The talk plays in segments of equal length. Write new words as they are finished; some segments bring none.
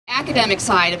academic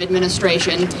side of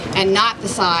administration and not the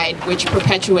side which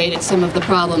perpetuated some of the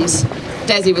problems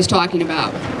Desi was talking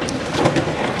about.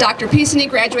 Dr. Pisani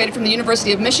graduated from the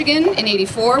University of Michigan in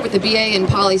 '84 with a BA in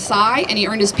poli-sci, and he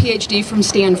earned his PhD from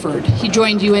Stanford. He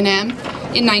joined UNM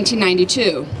in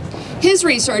 1992. His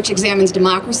research examines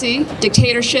democracy,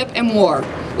 dictatorship, and war,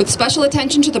 with special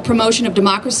attention to the promotion of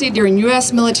democracy during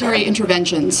U.S. military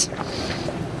interventions.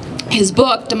 His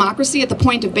book, Democracy at the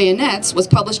Point of Bayonets, was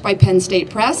published by Penn State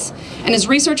Press, and his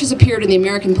research has appeared in the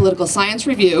American Political Science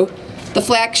Review, the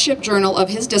flagship journal of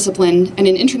his discipline, and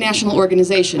an international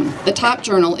organization, the top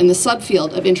journal in the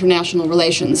subfield of international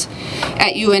relations.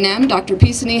 At UNM, Dr.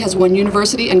 Pisani has won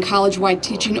university and college-wide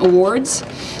teaching awards.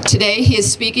 Today, he is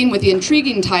speaking with the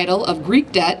intriguing title of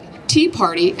Greek Debt, Tea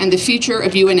Party, and the Future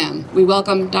of UNM. We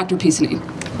welcome Dr. Pisani.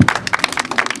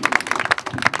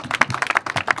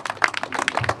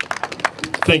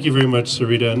 Thank you very much,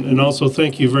 Sarita, and also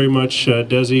thank you very much,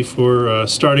 Desi, for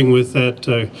starting with that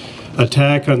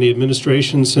attack on the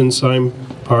administration, since I'm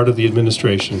part of the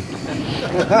administration.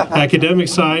 Academic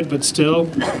side, but still,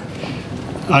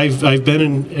 I've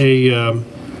been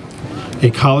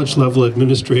a college-level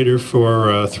administrator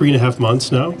for 3.5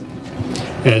 months now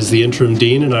as the interim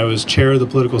dean, and I was chair of the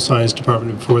political science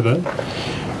department before that.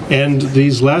 And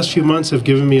these last few months have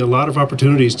given me a lot of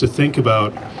opportunities to think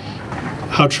about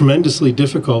how tremendously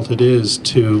difficult it is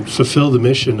to fulfill the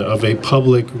mission of a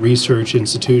public research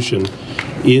institution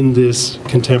in this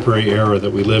contemporary era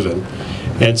that we live in.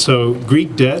 And so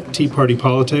Greek Debt, Tea Party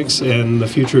Politics, and the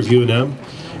Future of UNM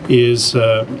is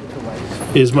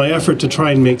my effort to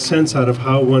try and make sense out of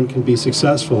how one can be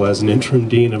successful as an interim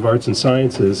dean of arts and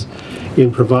sciences in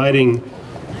providing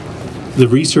the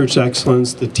research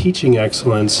excellence, the teaching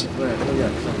excellence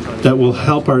that will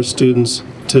help our students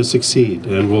to succeed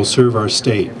and will serve our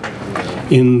state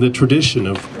in the tradition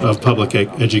of public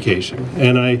education.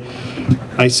 And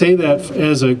I say that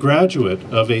as a graduate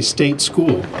of a state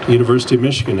school, the University of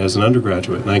Michigan, as an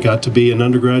undergraduate. And I got to be an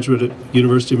undergraduate at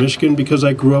University of Michigan because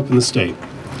I grew up in the state.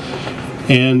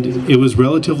 And it was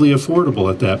relatively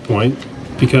affordable at that point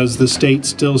because the state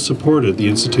still supported the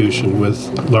institution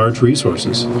with large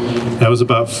resources. That was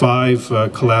about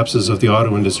 5 collapses of the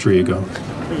auto industry ago.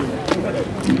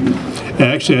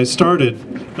 Actually, I started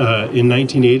in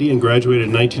 1980 and graduated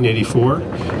in 1984,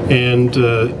 and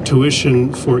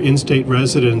tuition for in-state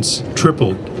residents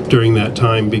tripled during that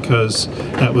time because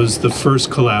that was the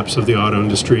first collapse of the auto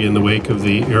industry in the wake of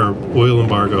the Arab oil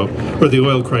embargo, or the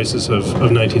oil crisis of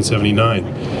 1979.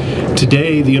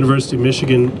 Today, the University of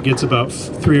Michigan gets about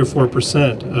 3 or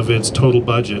 4% of its total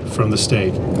budget from the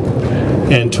state.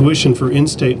 And tuition for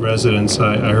in-state residents,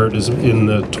 I heard, is in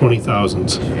the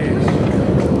 20,000s.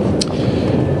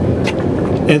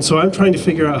 And so I'm trying to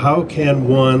figure out how can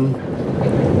one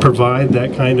provide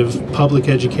that kind of public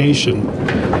education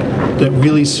that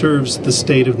really serves the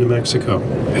state of New Mexico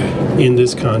in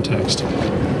this context.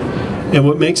 And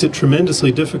what makes it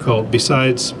tremendously difficult,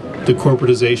 besides the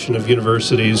corporatization of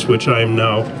universities, which I am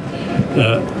now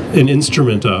an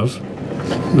instrument of,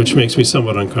 which makes me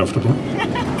somewhat uncomfortable.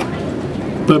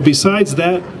 But besides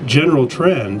that general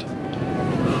trend,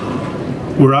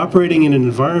 we're operating in an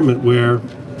environment where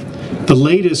the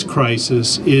latest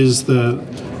crisis is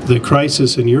the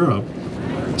crisis in Europe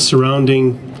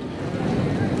surrounding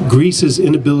Greece's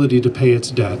inability to pay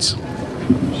its debts,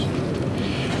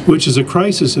 which is a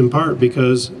crisis in part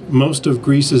because most of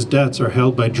Greece's debts are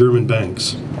held by German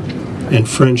banks and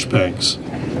French banks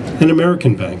and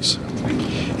American banks.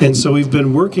 And so we've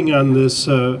been working on this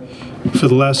for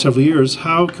the last several years.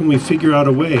 How can we figure out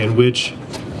a way in which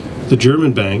the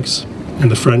German banks and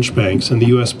the French banks and the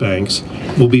US banks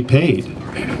will be paid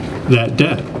that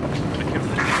debt?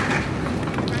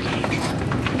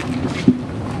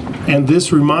 And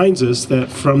this reminds us that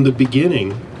from the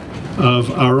beginning of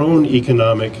our own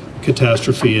economic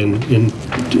catastrophe in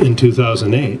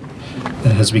 2008,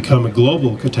 that has become a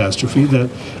global catastrophe, that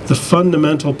the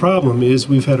fundamental problem is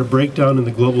we've had a breakdown in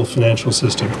the global financial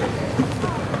system.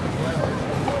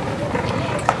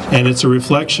 And it's a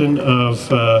reflection of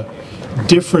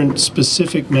different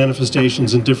specific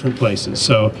manifestations in different places.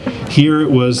 So here it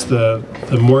was the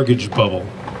mortgage bubble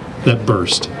that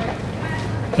burst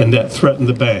and that threatened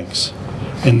the banks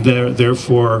and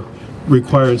therefore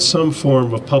required some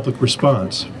form of public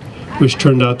response, which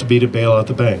turned out to be to bail out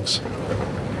the banks.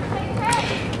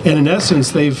 And in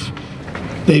essence, they've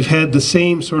had the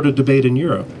same sort of debate in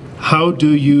Europe. How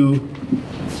do you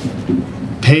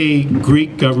pay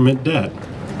Greek government debt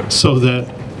so that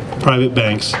private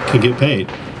banks can get paid?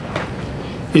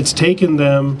 It's taken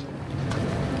them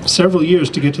several years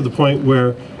to get to the point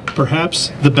where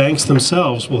perhaps the banks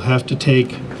themselves will have to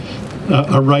take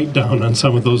a write-down on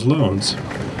some of those loans.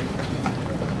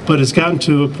 But it's gotten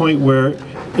to a point where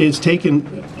it's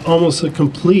taken almost a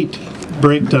complete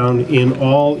breakdown in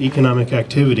all economic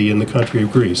activity in the country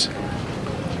of Greece,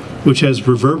 which has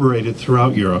reverberated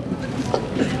throughout Europe.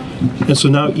 And so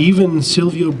now even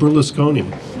Silvio Berlusconi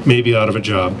may be out of a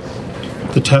job,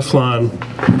 the Teflon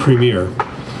premier,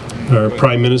 or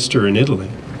prime minister in Italy,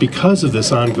 because of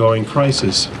this ongoing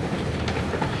crisis.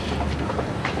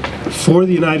 For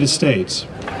the United States,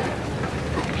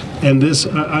 and this,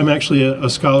 I'm actually a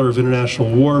scholar of international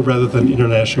war rather than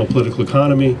international political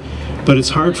economy, but it's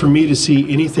hard for me to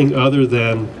see anything other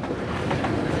than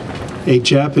a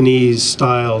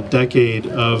Japanese-style decade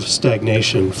of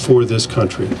stagnation for this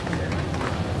country,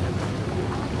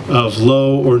 of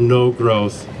low or no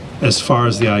growth as far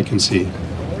as the eye can see.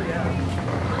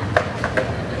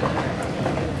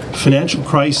 Financial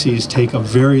crises take a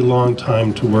very long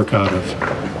time to work out of.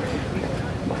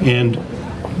 And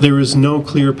there is no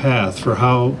clear path for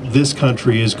how this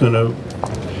country is going to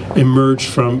emerge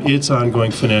from its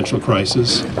ongoing financial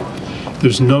crisis.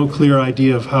 There's no clear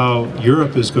idea of how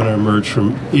Europe is going to emerge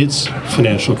from its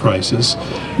financial crisis.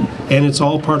 And it's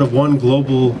all part of one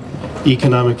global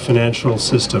economic financial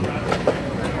system.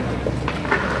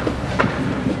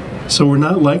 So we're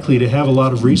not likely to have a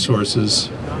lot of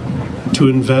resources to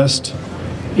invest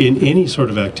in any sort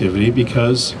of activity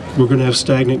because we're going to have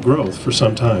stagnant growth for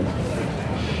some time.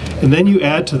 And then you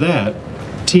add to that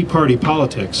Tea Party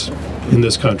politics in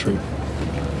this country.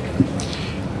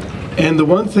 And the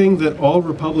one thing that all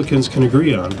Republicans can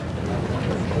agree on,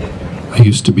 I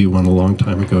used to be one a long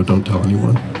time ago, don't tell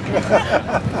anyone.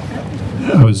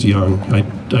 I was young.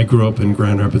 I grew up in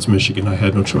Grand Rapids, Michigan. I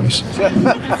had no choice.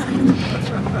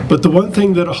 But the one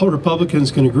thing that all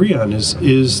Republicans can agree on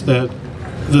is that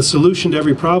the solution to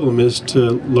every problem is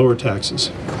to lower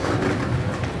taxes.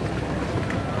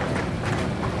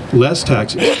 Less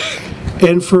taxes.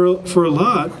 And for a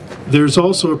lot, there's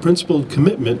also a principled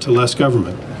commitment to less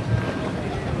government.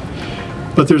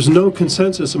 But there's no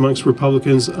consensus amongst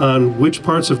Republicans on which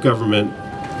parts of government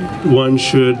one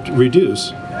should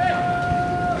reduce.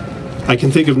 I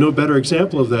can think of no better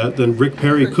example of that than Rick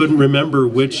Perry couldn't remember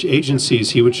which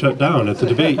agencies he would shut down at the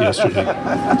debate yesterday.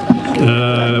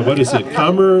 What is it?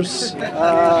 Commerce,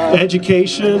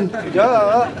 education,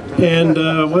 and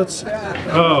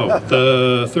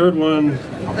the third one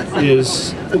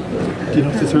is, do you know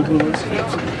what the third one was?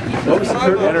 What was the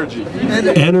third one? Energy.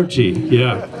 Energy,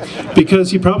 yeah.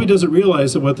 Because he probably doesn't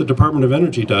realize that what the Department of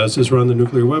Energy does is run the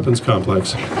nuclear weapons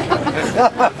complex.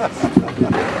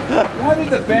 Why did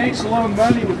the banks loan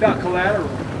money without collateral?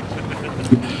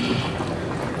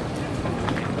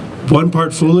 One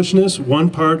part foolishness, one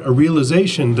part a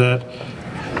realization that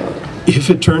if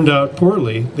it turned out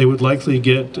poorly, they would likely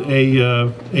get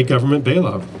a government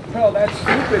bailout. Well, that's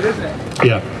stupid, isn't it?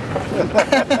 Yeah.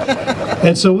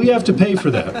 And so we have to pay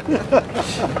for that.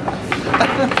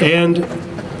 And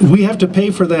we have to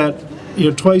pay for that,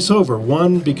 twice over.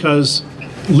 One, because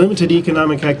limited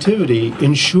economic activity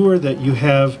ensure that you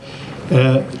have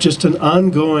just an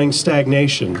ongoing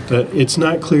stagnation that it's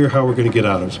not clear how we're going to get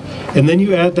out of. And then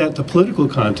you add that to political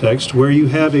context where you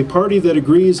have a party that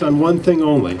agrees on one thing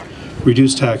only,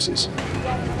 reduce taxes,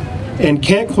 and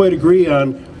can't quite agree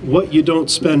on what you don't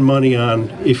spend money on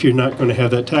if you're not going to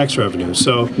have that tax revenue.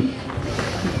 So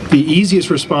the easiest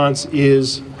response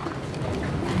is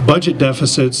budget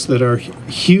deficits that are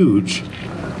huge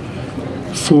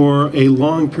for a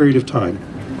long period of time.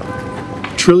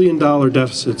 $1 trillion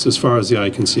deficits as far as the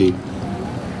eye can see.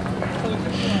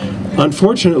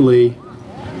 Unfortunately,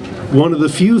 one of the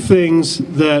few things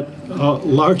that a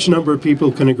large number of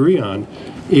people can agree on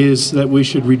is that we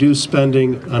should reduce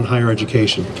spending on higher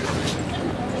education.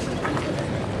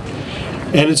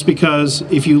 And it's because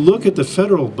if you look at the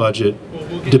federal budget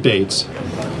debates,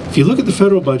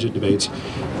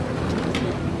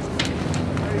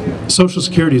 Social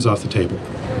Security is off the table.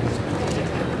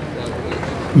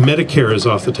 Medicare is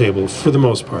off the table for the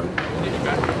most part.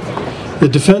 The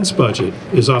defense budget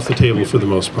is off the table for the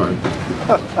most part.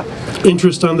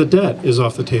 Interest on the debt is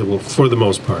off the table for the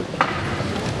most part.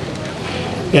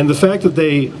 And the fact that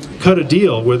they cut a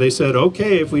deal where they said,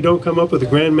 okay, if we don't come up with a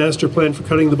grand master plan for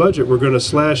cutting the budget, we're going to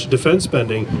slash defense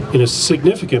spending in a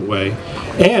significant way,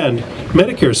 and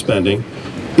Medicare spending,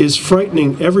 is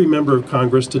frightening every member of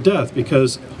Congress to death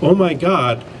because, oh my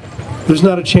God, there's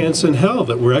not a chance in hell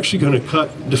that we're actually going to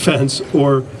cut defense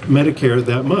or Medicare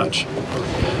that much.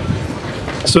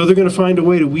 So they're going to find a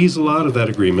way to weasel out of that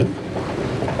agreement.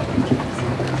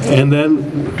 And then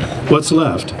what's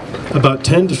left? About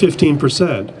 10 to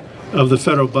 15% of the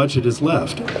federal budget is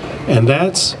left. And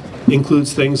that's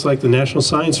includes things like the National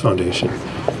Science Foundation,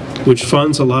 which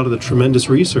funds a lot of the tremendous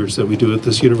research that we do at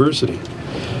this university.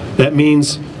 That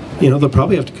means, they'll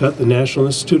probably have to cut the National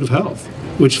Institute of Health,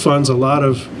 which funds a lot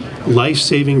of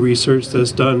life-saving research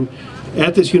that's done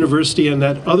at this university and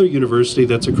that other university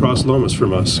that's across Lomas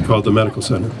from us, called the Medical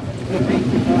Center.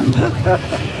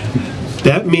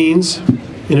 That means,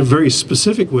 in a very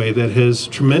specific way that has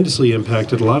tremendously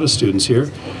impacted a lot of students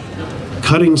here,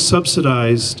 cutting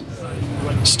subsidized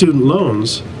student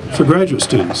loans for graduate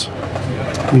students.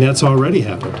 And that's already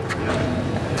happened.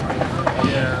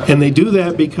 And they do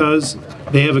that because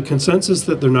they have a consensus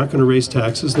that they're not going to raise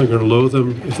taxes, and they're going to lower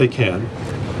them if they can.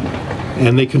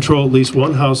 And they control at least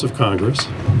one house of Congress.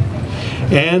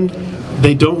 And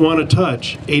they don't want to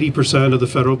touch 80% of the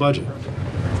federal budget.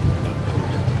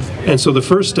 And so the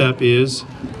first step is,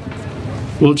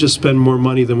 we'll just spend more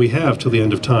money than we have till the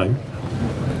end of time.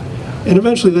 And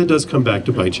eventually that does come back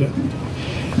to bite you.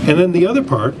 And then the other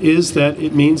part is that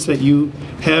it means that you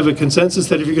have a consensus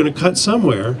that if you're going to cut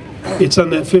somewhere, it's on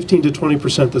that 15 to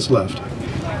 20% that's left.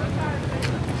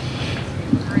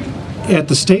 At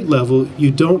the state level,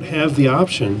 you don't have the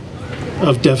option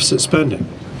of deficit spending.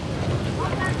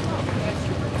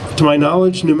 To my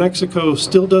knowledge, New Mexico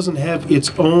still doesn't have its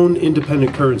own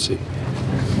independent currency.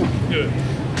 Good.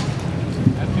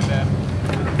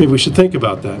 Maybe we should think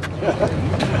about that.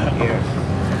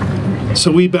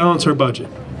 So we balance our budget.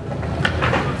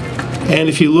 And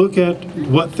if you look at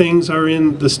what things are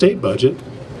in the state budget,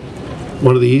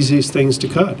 one of the easiest things to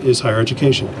cut is higher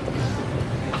education.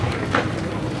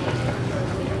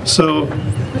 So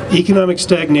economic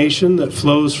stagnation that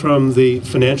flows from the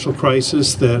financial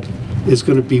crisis that is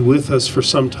going to be with us for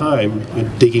some time,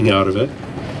 digging out of it,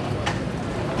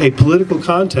 a political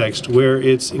context where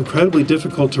it's incredibly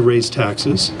difficult to raise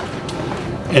taxes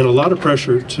and a lot of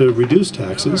pressure to reduce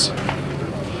taxes,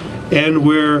 and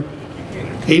where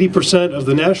 80% of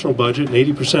the national budget and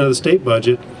 80% of the state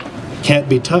budget can't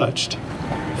be touched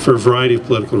for a variety of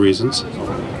political reasons.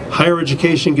 Higher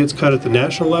education gets cut at the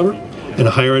national level, and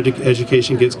higher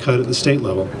education gets cut at the state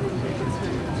level.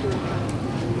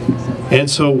 And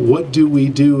so what do we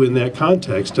do in that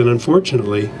context? And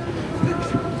unfortunately,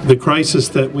 the crisis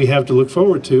that we have to look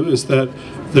forward to is that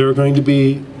there are going to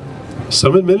be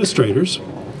some administrators,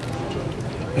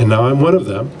 and now I'm one of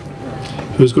them,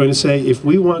 who's going to say, if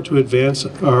we want to advance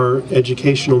our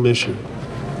educational mission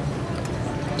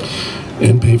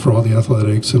and pay for all the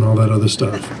athletics and all that other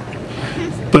stuff,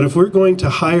 but if we're going to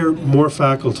hire more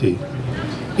faculty,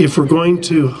 if we're going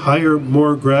to hire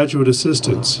more graduate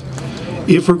assistants,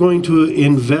 if we're going to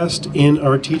invest in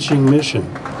our teaching mission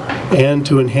and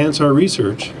to enhance our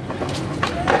research,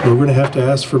 we're going to have to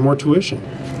ask for more tuition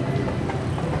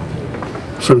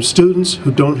from students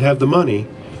who don't have the money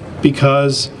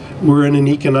because we're in an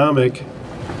economic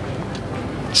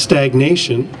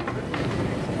stagnation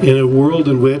in a world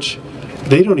in which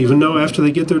they don't even know after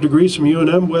they get their degrees from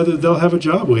UNM whether they'll have a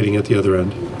job waiting at the other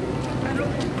end.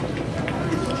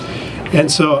 And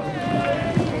so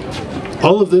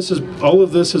all of this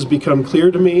has become clear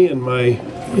to me in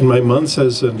my months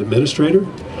as an administrator.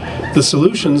 The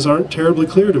solutions aren't terribly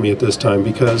clear to me at this time,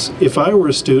 because if I were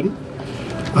a student,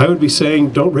 I would be saying,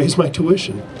 don't raise my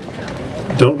tuition,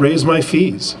 don't raise my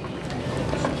fees.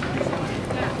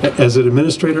 As an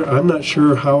administrator, I'm not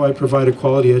sure how I provide a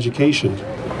quality education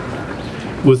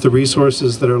with the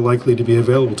resources that are likely to be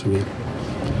available to me.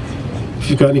 If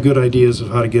you've got any good ideas of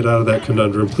how to get out of that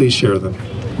conundrum, please share them.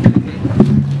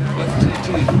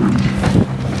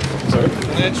 Sorry?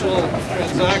 Financial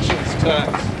transactions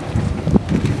tax.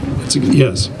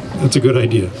 Yes, that's a good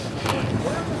idea.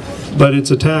 But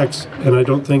it's a tax, and I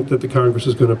don't think that the Congress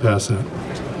is going to pass that.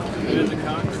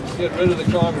 Get rid of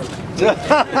the Congress.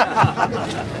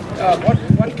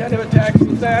 What kind of a tax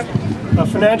is that? A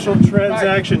financial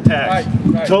transaction tax,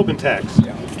 Right. Tobin tax.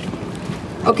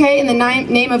 Okay, in the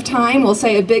name of time, we'll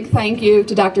say a big thank you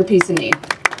to Dr. Pisani.